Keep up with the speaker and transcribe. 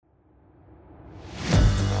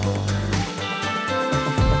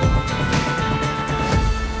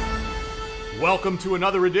Welcome to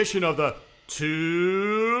another edition of the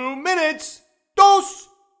 2 Minutes, Dos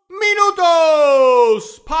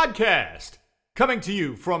Minutos podcast, coming to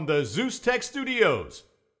you from the Zeus Tech Studios.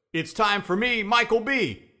 It's time for me, Michael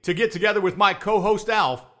B., to get together with my co-host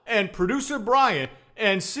Alf and producer Brian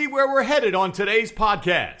and see where we're headed on today's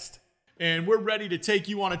podcast. And we're ready to take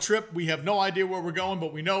you on a trip. We have no idea where we're going,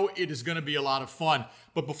 but we know it is going to be a lot of fun.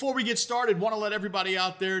 But before we get started, want to let everybody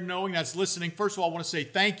out there knowing that's listening, first of all, I want to say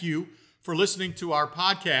thank you for listening to our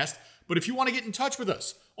podcast. But if you want to get in touch with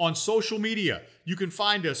us on social media, you can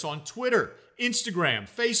find us on Twitter, Instagram,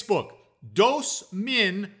 Facebook, Dos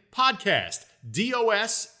Min Podcast,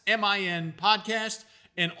 DOSMIN Podcast,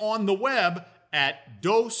 and on the web at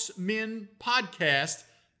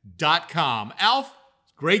dosminpodcast.com. Alf,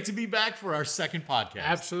 great to be back for our second podcast.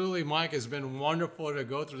 Absolutely, Mike. It's been wonderful to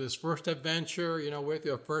go through this first adventure, with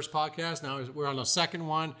your first podcast. Now we're on the second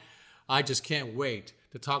one. I just can't wait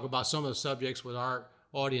to talk about some of the subjects with our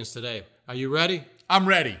audience today. Are you ready? I'm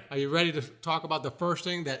ready. Are you ready to talk about the first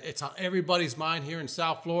thing that it's on everybody's mind here in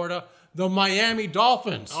South Florida? The Miami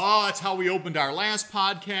Dolphins. Oh, that's how we opened our last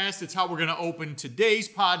podcast. It's how we're going to open today's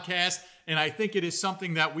podcast. And I think it is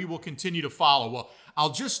something that we will continue to follow. Well,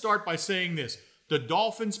 I'll just start by saying this. The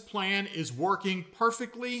Dolphins' plan is working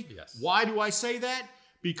perfectly. Yes. Why do I say that?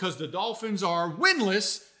 Because the Dolphins are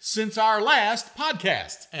winless since our last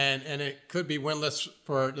podcast. And it could be winless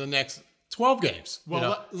for the next 12 games.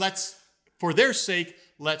 Well, let's, for their sake,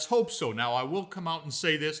 let's hope so. Now, I will come out and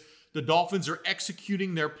say this. The Dolphins are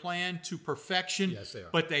executing their plan to perfection. Yes, they are.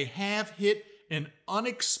 But they have hit an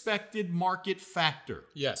unexpected market factor.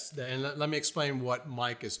 Yes, and let me explain what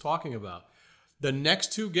Mike is talking about. The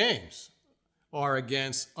next two games are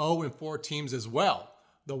against 0-4 teams as well.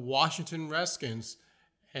 The Washington Redskins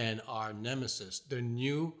and our nemesis, the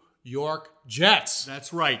New York Jets.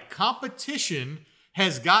 That's right. Competition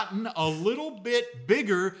has gotten a little bit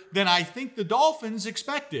bigger than I think the Dolphins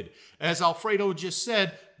expected. As Alfredo just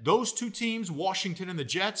said, those two teams, Washington and the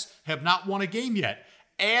Jets, have not won a game yet.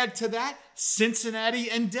 Add to that, Cincinnati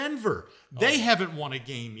and Denver. They haven't won a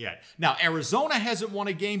game yet. Now, Arizona hasn't won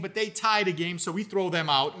a game, but they tied a game, so we throw them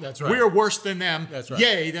out. That's right. We're worse than them. That's right.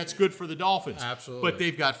 Yay, that's good for the Dolphins. Absolutely. But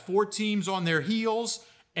they've got 4 teams on their heels,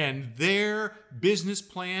 and their business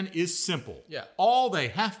plan is simple. Yeah. All they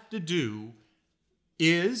have to do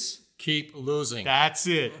is keep losing. That's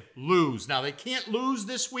it. Lose. Now, they can't lose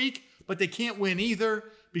this week, but they can't win either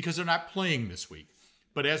because they're not playing this week.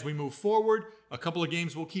 But as we move forward, a couple of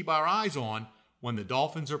games we'll keep our eyes on when the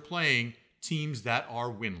Dolphins are playing teams that are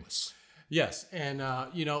winless. Yes, and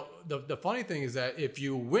the funny thing is that if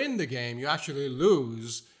you win the game, you actually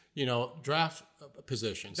lose, draft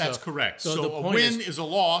position. That's correct. So So a win is a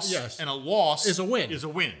loss, yes, and a loss is a win. Is a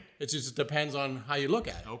win. It just depends on how you look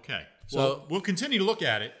at it. Okay. So- Well, we'll continue to look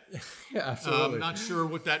at it. Yeah, absolutely. I'm not sure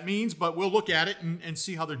what that means, but we'll look at it and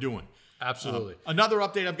see how they're doing. Absolutely. Another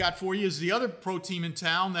update I've got for you is the other pro team in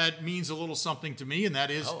town that means a little something to me, and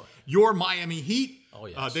that is your Miami Heat. Oh,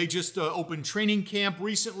 yes. They just opened training camp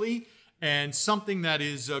recently, and something that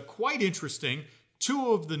is quite interesting,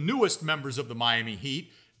 2 of the newest members of the Miami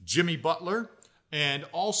Heat, Jimmy Butler, and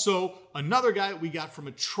also another guy that we got from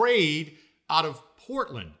a trade out of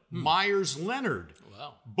Portland, Myers Leonard.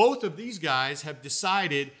 Wow. Both of these guys have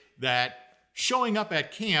decided that showing up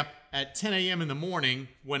at camp at 10 a.m. in the morning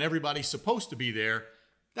when everybody's supposed to be there,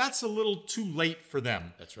 that's a little too late for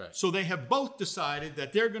them. That's right. So they have both decided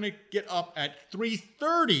that they're going to get up at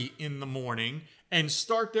 3:30 in the morning and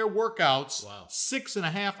start their workouts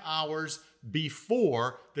 6.5 hours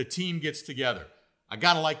before the team gets together. I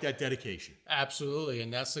got to like that dedication. Absolutely,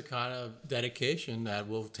 and that's the kind of dedication that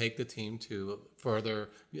will take the team to further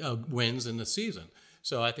wins in the season.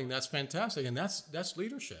 So I think that's fantastic, and that's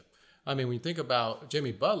leadership. I mean, when you think about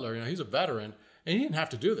Jimmy Butler, he's a veteran, and he didn't have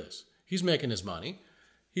to do this. He's making his money.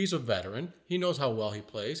 He's a veteran. He knows how well he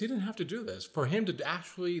plays. He didn't have to do this. For him to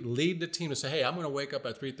actually lead the team to say, hey, I'm going to wake up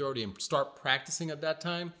at 3:30 and start practicing at that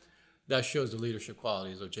time, that shows the leadership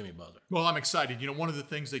qualities of Jimmy Butler. Well, I'm excited. One of the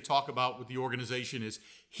things they talk about with the organization is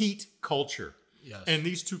heat culture. Yes. And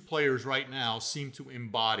these 2 players right now seem to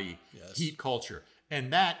embody Yes. heat culture.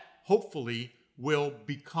 And that, hopefully, will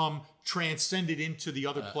become transcended into the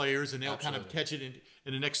other players, and they'll kind of catch it.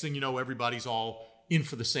 And the next thing you know, everybody's all in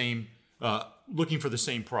for the same, looking for the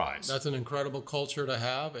same prize. That's an incredible culture to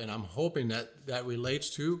have, and I'm hoping that relates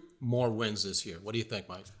to more wins this year. What do you think,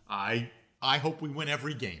 Mike? I hope we win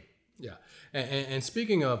every game. Yeah. And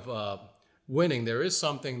speaking of winning, there is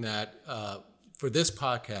something that for this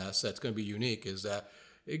podcast that's going to be unique is that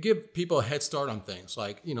it give people a head start on things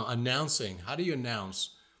like, announcing. How do you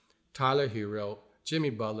announce Tyler Hero Jimmy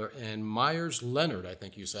Butler, and Myers Leonard, I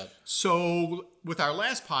think you said. So with our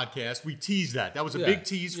last podcast, we teased that. That was a big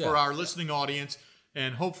tease for our listening audience,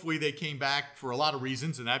 and hopefully they came back for a lot of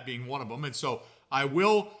reasons, and that being one of them. And so I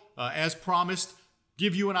will, as promised,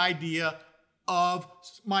 give you an idea of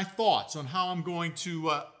my thoughts on how I'm going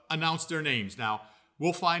to announce their names. Now,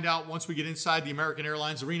 we'll find out once we get inside the American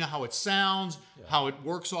Airlines Arena how it sounds, how it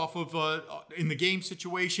works off of in the game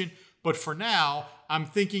situation. But for now, I'm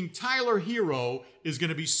thinking Tyler Hero is going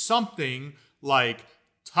to be something like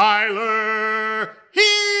Tyler Hero.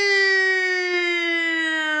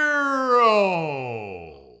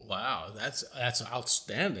 Wow, that's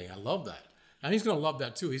outstanding. I love that. And he's going to love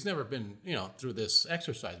that too. He's never been, through this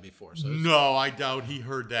exercise before. So no, I doubt he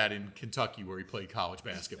heard that in Kentucky where he played college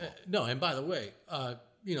basketball. No, and by the way, are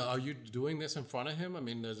you doing this in front of him? I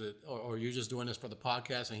mean, or are you just doing this for the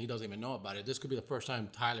podcast and he doesn't even know about it? This could be the first time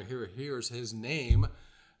Tyler hears his name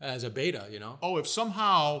as a beta, Oh, if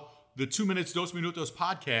somehow the 2 Minutes, Dos Minutos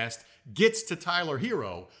podcast gets to Tyler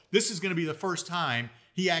Hero, this is going to be the first time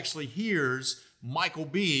he actually hears Michael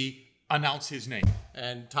B. announce his name.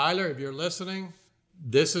 And Tyler, if you're listening,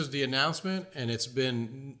 this is the announcement, and it's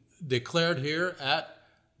been declared here at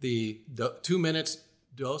the 2 Minutes,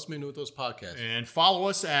 Dos Minutos podcast. And follow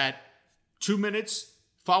us at 2 Minutes.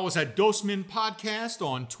 Follow us at Dos Min Podcast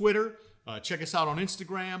on Twitter. Check us out on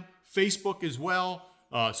Instagram, Facebook as well.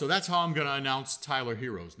 So that's how I'm going to announce Tyler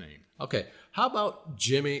Hero's name. Okay. How about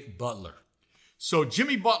Jimmy Butler? So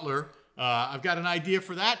Jimmy Butler, I've got an idea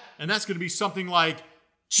for that, and that's going to be something like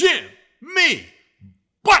Jimmy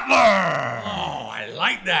Butler. Oh, I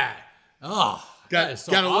like that. Oh, that is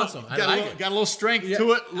so awesome. Got a little strength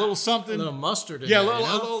to it, a little something. A little mustard in there. Yeah, a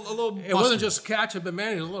little It wasn't just ketchup and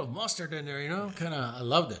mayonnaise, a little mustard in there, I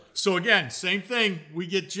loved it. So again, same thing. We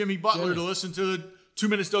get Jimmy Butler to listen to the 2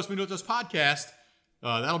 Minutes, Dos Minutos podcast.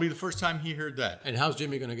 That'll be the first time he heard that. And how's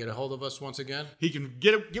Jimmy going to get a hold of us once again? He can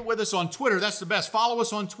get with us on Twitter. That's the best. Follow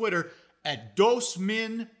us on Twitter at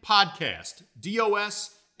Dosmin Podcast.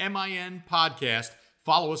 DOSMIN Podcast.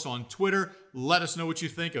 Follow us on Twitter. Let us know what you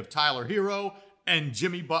think of Tyler Hero and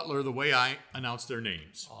Jimmy Butler, the way I announce their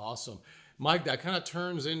names. Awesome. Mike, that kind of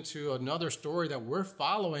turns into another story that we're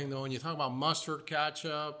following, though, when you talk about mustard,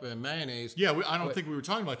 ketchup, and mayonnaise. Yeah, I don't think we were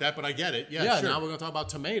talking about that, but I get it. Yeah, sure. Now we're going to talk about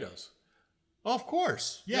tomatoes. Oh, of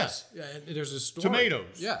course. Yes. Yeah, there's a story.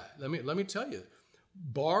 Tomatoes. Yeah, let me tell you.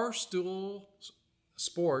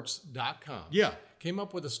 Barstoolsports.com. Yeah. Came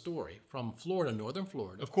up with a story from Florida, northern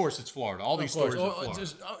Florida. Of course, it's Florida. All these stories are Florida.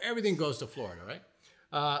 Everything goes to Florida, right?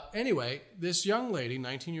 Anyway, this young lady,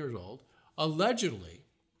 19 years old, allegedly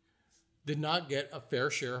did not get a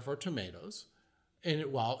fair share of her tomatoes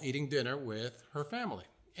while eating dinner with her family.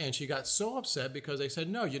 And she got so upset because they said,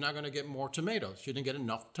 no, you're not going to get more tomatoes. She didn't get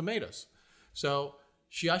enough tomatoes. So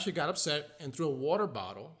she actually got upset and threw a water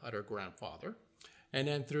bottle at her grandfather, and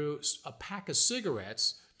then threw a pack of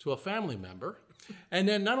cigarettes to a family member. And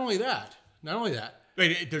then not only that.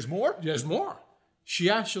 Wait, there's more? There's more. She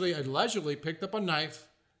actually allegedly picked up a knife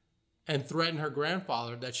and threatened her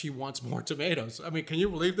grandfather that she wants more tomatoes. I mean, can you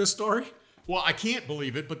believe this story? Well, I can't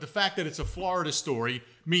believe it, but the fact that it's a Florida story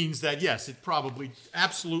means that, yes, it's probably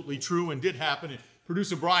absolutely true and did happen. And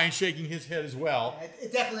producer Brian shaking his head as well.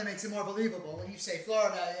 It definitely makes it more believable. When you say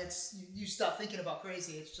Florida, you stop thinking about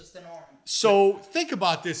crazy. It's just the norm. So think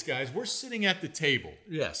about this, guys. We're sitting at the table.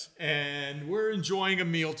 Yes. And we're enjoying a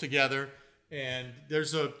meal together. And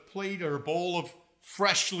there's a plate or a bowl of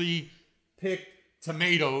freshly picked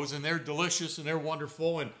tomatoes, and they're delicious and they're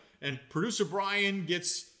wonderful. And producer Brian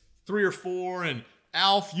gets 3 or 4, and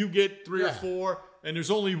Alf, you get 3 or 4, and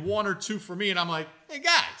there's only 1 or 2 for me. And I'm like, hey,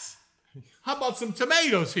 guys, how about some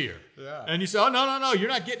tomatoes here? Yeah. And you say, oh, no, you're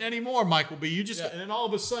not getting any more, Michael B. You just, and then all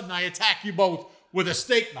of a sudden I attack you both with a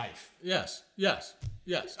steak knife. Yes.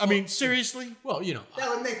 I mean, seriously? Well, that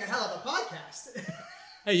would make a hell of a podcast.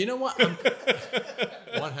 Hey, you know what?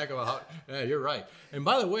 One heck of a hot. Yeah, you're right. And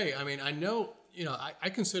by the way, I mean, I know,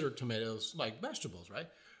 I consider tomatoes like vegetables, right?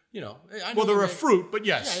 Well, they're a fruit, but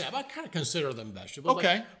yes. Yeah, but I kind of consider them vegetables.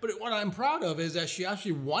 Okay. But what I'm proud of is that she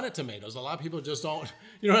actually wanted tomatoes. A lot of people just don't,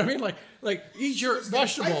 you know what I mean? Like eat your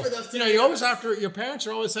vegetables. You always have to, your parents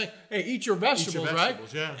are always saying, hey, eat your vegetables, right?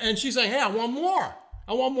 Yeah. And she's saying, hey, I want more.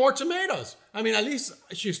 I want more tomatoes. I mean, at least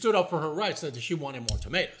she stood up for her rights that she wanted more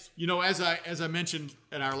tomatoes. As I mentioned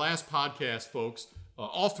in our last podcast, folks,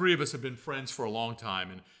 all 3 of us have been friends for a long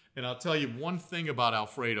time. And I'll tell you one thing about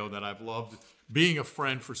Alfredo that I've loved being a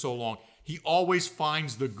friend for so long. He always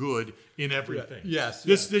finds the good in everything. Yeah.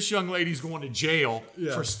 Yes. This young lady's going to jail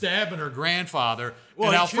for stabbing her grandfather. Well,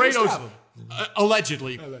 and Alfredo's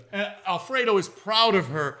allegedly. And Alfredo is proud of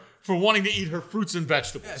her for wanting to eat her fruits and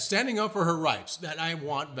vegetables. Yeah, standing up for her rights that I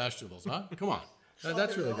want vegetables, huh? Come on.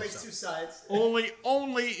 That's really good always stuff. two sides.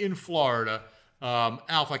 Only in Florida.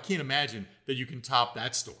 Alf, I can't imagine that you can top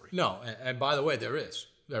that story. No, and by the way, there is.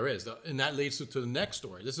 And that leads to the next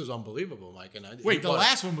story. This is unbelievable, Mike. Wait, the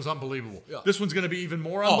last one was unbelievable. Yeah. This one's going to be even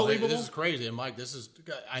more Oh, unbelievable? this is crazy. And Mike,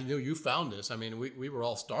 I knew you found this. I mean, we were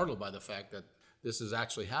all startled by the fact that this is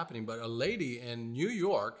actually happening. But a lady in New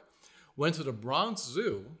York went to the Bronx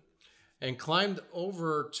Zoo and climbed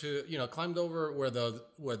over where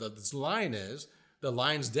this lion is, the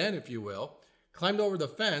lion's den, if you will, climbed over the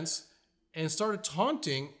fence and started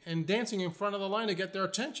taunting and dancing in front of the lion to get their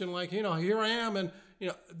attention. Like, here I am. And,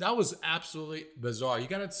 that was absolutely bizarre. You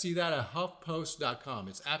got to see that at HuffPost.com.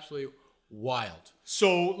 It's absolutely wild.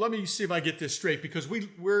 So let me see if I get this straight, because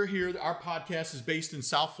we're here. Our podcast is based in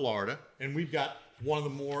South Florida, and we've got one of the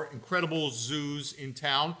more incredible zoos in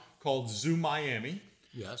town called Zoo Miami.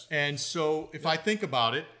 Yes. And so if I think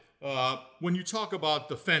about it, when you talk about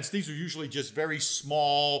the fence, these are usually just very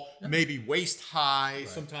small, maybe waist high,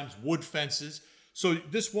 sometimes wood fences. So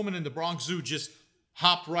this woman in the Bronx Zoo just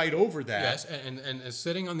hopped right over that. Yes, and is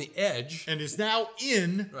sitting on the edge. And is now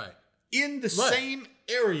in the same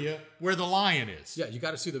area where the lion is. Yeah, you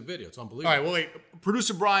got to see the video. It's unbelievable. All right, well, wait.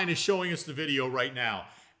 Producer Brian is showing us the video right now.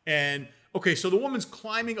 And, okay, so the woman's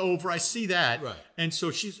climbing over. I see that. Right. And so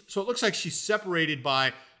it looks like she's separated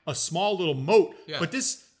by a small little moat. Yeah. But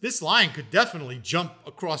this lion could definitely jump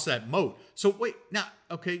across that moat. So, wait, now,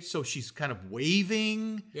 okay, so she's kind of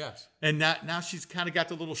waving. Yes. And now she's kind of got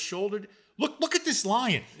the little shoulder. Look at this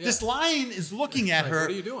lion. Yeah. This lion is looking at her. What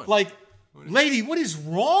are you doing? Like, lady, what is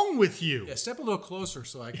wrong with you? Yeah, step a little closer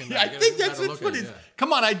so I can. I think that's what it is.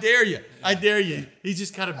 Come on, I dare you. I dare you. He's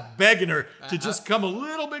just kind of begging her to just come a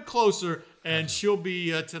little bit closer, and she'll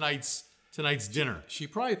be tonight's dinner. She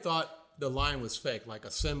probably thought the lion was fake, like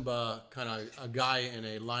a Simba kind of a guy in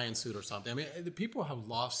a lion suit or something. I mean, the people have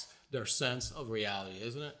lost their sense of reality,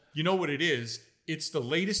 isn't it? You know what it is? It's the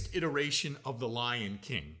latest iteration of The Lion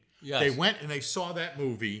King. Yes. They went and they saw that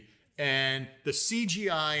movie, and the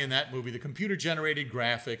CGI in that movie, the computer-generated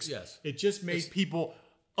graphics, it just made people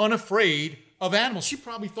unafraid of animals. She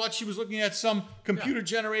probably thought she was looking at some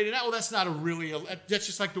computer-generated. Oh, that's not that's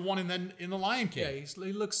just like the one in the Lion King. Yeah,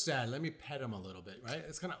 he looks sad. Let me pet him a little bit, right?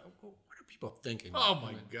 It's kind of, what are people thinking? Oh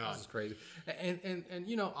my God, this is crazy. And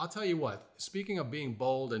I'll tell you what. Speaking of being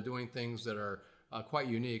bold and doing things that are quite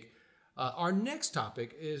unique, our next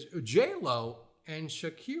topic is J-Lo and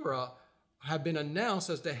Shakira have been announced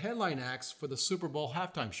as the headline acts for the Super Bowl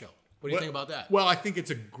halftime show. What do you think about that? Well, I think it's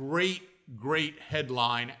a great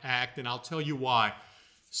headline act, and I'll tell you why.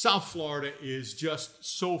 South Florida is just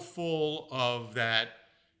so full of that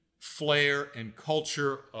flair and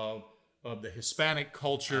culture of the Hispanic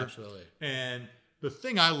culture. Absolutely. And the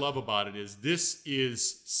thing I love about it is this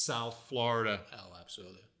is South Florida. Oh,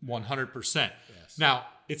 absolutely. 100%. Yes. Now,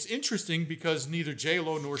 it's interesting because neither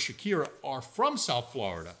J-Lo nor Shakira are from South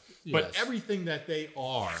Florida, but everything that they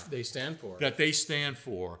stand for. That they stand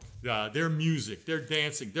for, their music, their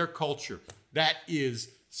dancing, their culture, that is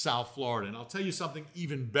South Florida. And I'll tell you something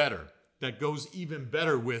even better, that goes even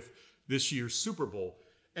better with this year's Super Bowl.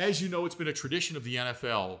 As you know, it's been a tradition of the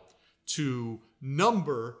NFL to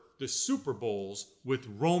number the Super Bowls with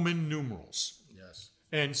Roman numerals. Yes.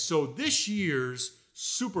 And so this year's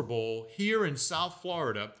Super Bowl here in South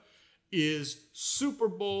Florida is Super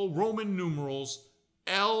Bowl Roman numerals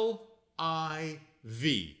LIV.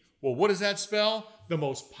 Well, what does that spell? The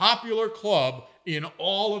most popular club in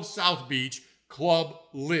all of South Beach, Club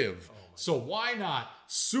Live. So why not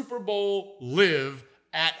Super Bowl Live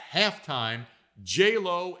at halftime,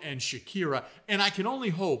 J-Lo and Shakira? And I can only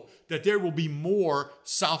hope that there will be more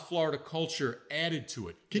South Florida culture added to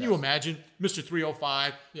it. Can you imagine Mr.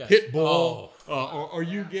 305, Pitbull, or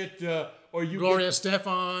you get Gloria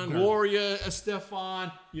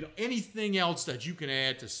Estefan, anything else that you can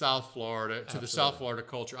add to South Florida, to the South Florida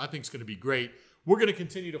culture, I think is going to be great. We're going to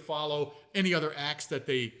continue to follow any other acts that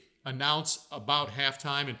they announce about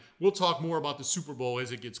halftime, and we'll talk more about the Super Bowl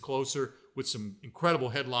as it gets closer with some incredible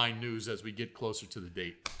headline news as we get closer to the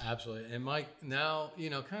date. Absolutely. And Mike, now,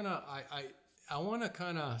 I want to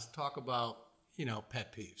kind of talk about,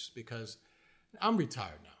 pet peeves, because I'm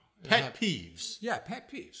retired now. Pet peeves? Yeah, pet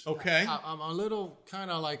peeves. Okay. I'm a little kind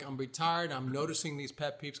of like, I'm retired. I'm noticing these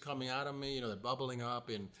pet peeves coming out of me. They're bubbling up.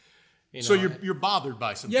 And, So you're bothered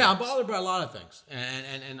by some Yeah, I'm things. bothered by a lot of things,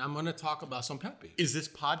 and I'm going to talk about some pet peeves. Is this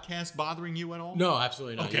podcast bothering you at all? No,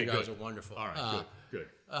 absolutely not. Okay, You guys good. are wonderful. All right, good.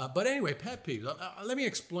 But anyway, pet peeves. Let me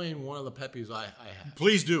explain one of the pet peeves I have.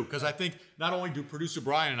 Please do, because I think not only do producer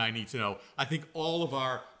Brian and I need to know, I think all of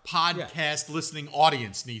our podcast listening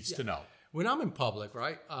audience needs to know. When I'm in public,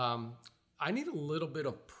 right, I need a little bit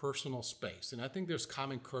of personal space, and I think there's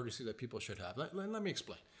common courtesy that people should have. Let me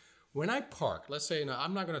explain. When I park, let's say, now,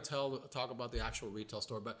 I'm not going to talk about the actual retail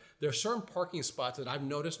store, but there are certain parking spots that I've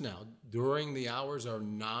noticed now during the hours of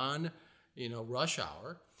rush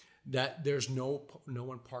hour, that there's no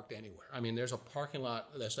one parked anywhere. I mean, there's a parking lot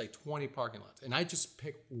that's like 20 parking lots, and I just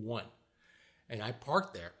pick one, and I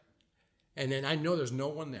park there, and then I know there's no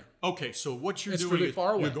one there. Okay, so what you're It's doing really is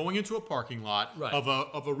far away. you're going into a parking lot Right.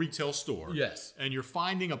 of a retail store. Yes. And you're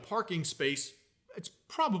finding a parking space. It's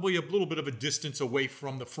probably a little bit of a distance away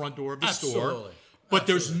from the front door of the store. Absolutely. But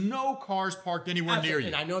there's no cars parked anywhere near you.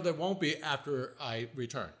 And I know there won't be after I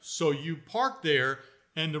return. So you park there,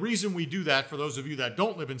 and the reason we do that, for those of you that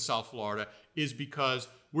don't live in South Florida, is because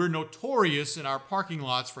we're notorious in our parking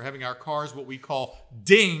lots for having our cars what we call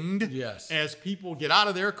dinged, Yes. as people get out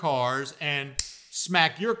of their cars and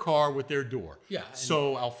smack your car with their door. Yeah,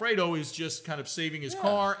 So Alfredo is just kind of saving his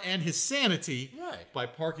car and his sanity Right. by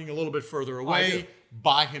parking a little bit further I away do.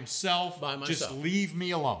 by himself. By Just myself. leave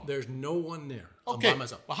me alone. There's no one there. Okay. I'm by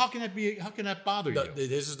myself. Well, how can that bother you?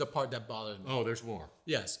 This is the part that bothers me. Oh, there's more.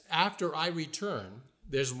 Yes. After I return,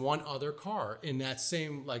 there's one other car in that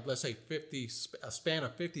same, like, let's say a span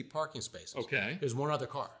of 50 parking spaces. Okay. There's one other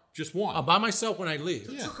car. Just one. I'm by myself when I leave.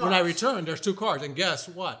 Yeah. When I return, there's two cars, and guess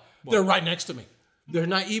what? They're right next to me. They're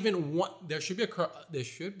not even one. There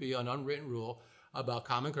should be an unwritten rule about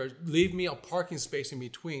common courtesy. Leave me a parking space in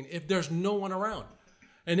between if there's no one around,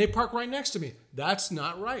 and they park right next to me. That's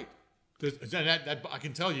not right. That I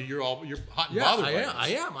can tell you, you're hot and Yeah, bothered I by am. this.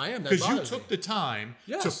 I am. That Because you bothers took me. the time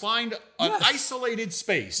Yes. to find an Yes. isolated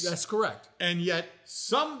space, That's correct. and yet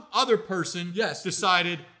some other person Yes.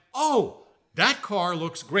 decided, oh, that car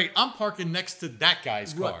looks great. I'm parking next to that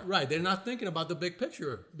guy's car. Right. They're not thinking about the big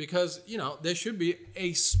picture because, there should be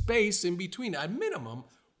a space in between, at minimum,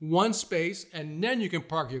 one space, and then you can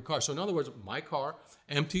park your car. So in other words, my car,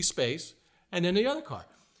 empty space, and then the other car.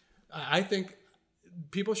 I think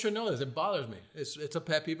people should know this. It bothers me. It's a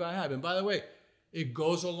pet peeve I have. And by the way, it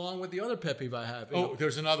goes along with the other pet peeve I have. Oh,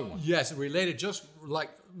 there's another one Yes, related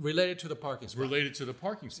to the parking spot. related to the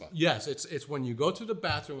parking spot. Yes, it's when you go to the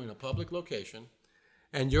bathroom in a public location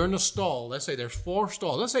and you're in a stall. Let's say there's 4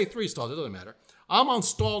 stalls. Let's say 3 stalls. It doesn't matter. I'm on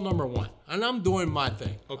stall number 1 and I'm doing my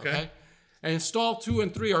thing. Okay. And stall 2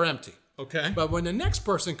 and 3 are empty. Okay. But when the next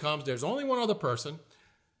person comes, there's only one other person.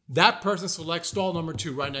 That person selects stall number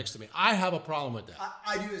 2 right next to me. I have a problem with that.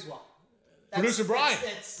 I do as well. Producer Brian.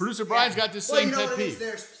 Producer Brian's got this Well, same you know pet what it is? peeve.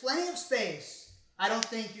 There's plenty of space. I don't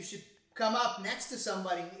think you should come up next to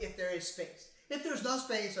somebody if there is space. If there's no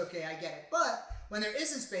space, okay, I get it. But when there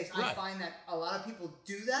isn't space, I Right. find that a lot of people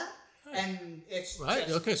do that, and it's Right?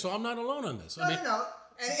 just, Okay, so I'm not alone on this. No.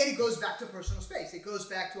 And it goes back to personal space. It goes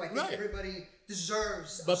back to, I think Right. everybody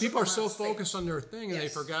deserves a But people are certain so amount of space. focused on their thing and they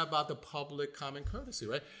Yes. forgot about the public common courtesy,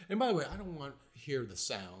 right? And by the way, I don't want to hear the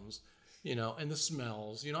sounds, and the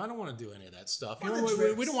smells. I don't want to do any of that stuff. Or the We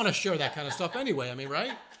drips. don't want to share that kind of stuff anyway. I mean,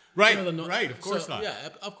 right? Right, The right, of course so, not. Yeah,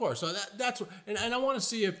 of course. So that's and I want to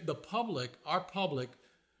see if the public, our public,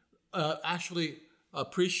 actually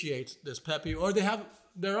appreciates this pet peeve, or they have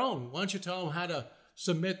their own. Why don't you tell them how to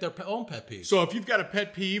submit their own pet peeves? So if you've got a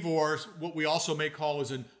pet peeve, or what we also may call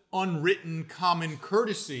as an unwritten common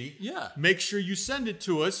courtesy, Yeah. make sure you send it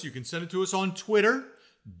to us. You can send it to us on Twitter,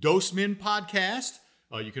 Dosemin Podcast.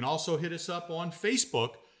 You can also hit us up on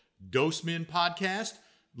Facebook, Dosemin Podcast.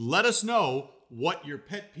 Let us know what your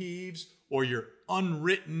pet peeves or your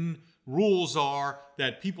unwritten rules are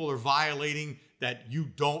that people are violating that you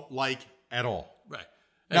don't like at all. Right.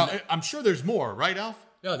 Now, I'm sure there's more, right, Alf?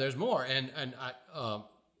 Yeah, there's more, and I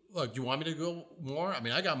look. Do you want me to go more? I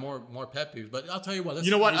mean, I got more pet peeves, but I'll tell you what. Let's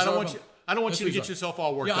You know what? I reserve don't want them. you. I don't want Let's you to get reserve. yourself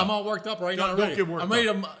all worked up. Yeah, I'm all worked up right now. Don't get worked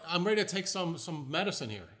I'm ready to take some medicine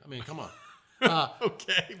here. I mean, come on.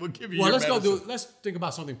 Okay, we'll give you. Well, your let's medicine. let's think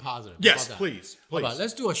about something positive. How Yes, about that? please, How about- please.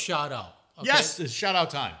 let's do a shout out. Okay? Yes, it's shout out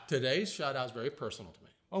time. Today's shout out is very personal to me.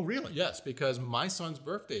 Oh, really? Yes, because my son's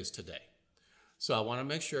birthday is today. So I want to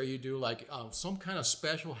make sure you do like some kind of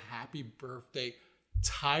special happy birthday,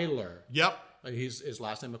 Tyler. Yep. His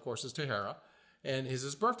last name, of course, is Tahara. And it's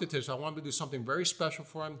his birthday today, so I wanted to do something very special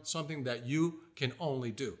for him, something that you can only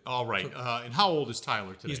do. All right. And how old is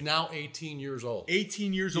Tyler today? He's now 18 years old.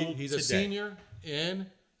 18 years old He's today. a senior in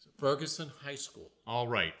Ferguson High School. All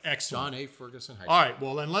right, excellent. John A. Ferguson High School. All right,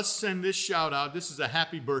 well, then let's send this shout out. This is a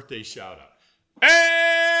happy birthday shout out.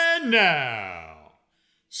 And now,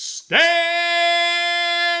 stand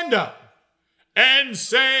up and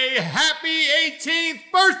say happy 18th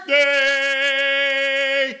birthday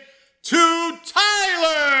to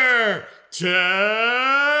Tyler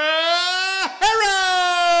Tahara.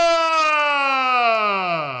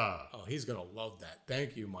 Oh, he's going to love that.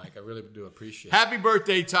 Thank you, Mike. I really do appreciate it. Happy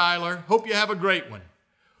birthday, Tyler. Hope you have a great one.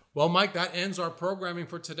 Well, Mike, that ends our programming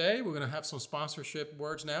for today. We're going to have some sponsorship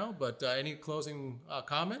words now, but any closing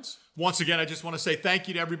comments? Once again, I just want to say thank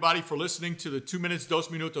you to everybody for listening to the 2 Minutes Dos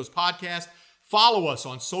Minutos podcast. Follow us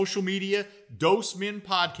on social media, Dos Min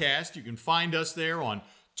Podcast. You can find us there on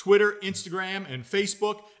Twitter, Instagram, and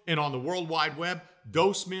Facebook, and on the World Wide Web,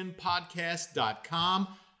 dosminpodcast.com.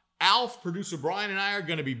 Alf, producer Brian, and I are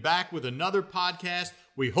going to be back with another podcast.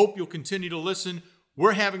 We hope you'll continue to listen.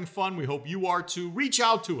 We're having fun. We hope you are too. Reach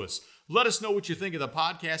out to us. Let us know what you think of the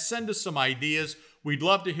podcast. Send us some ideas. We'd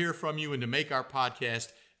love to hear from you and to make our podcast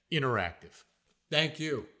interactive. Thank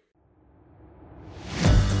you.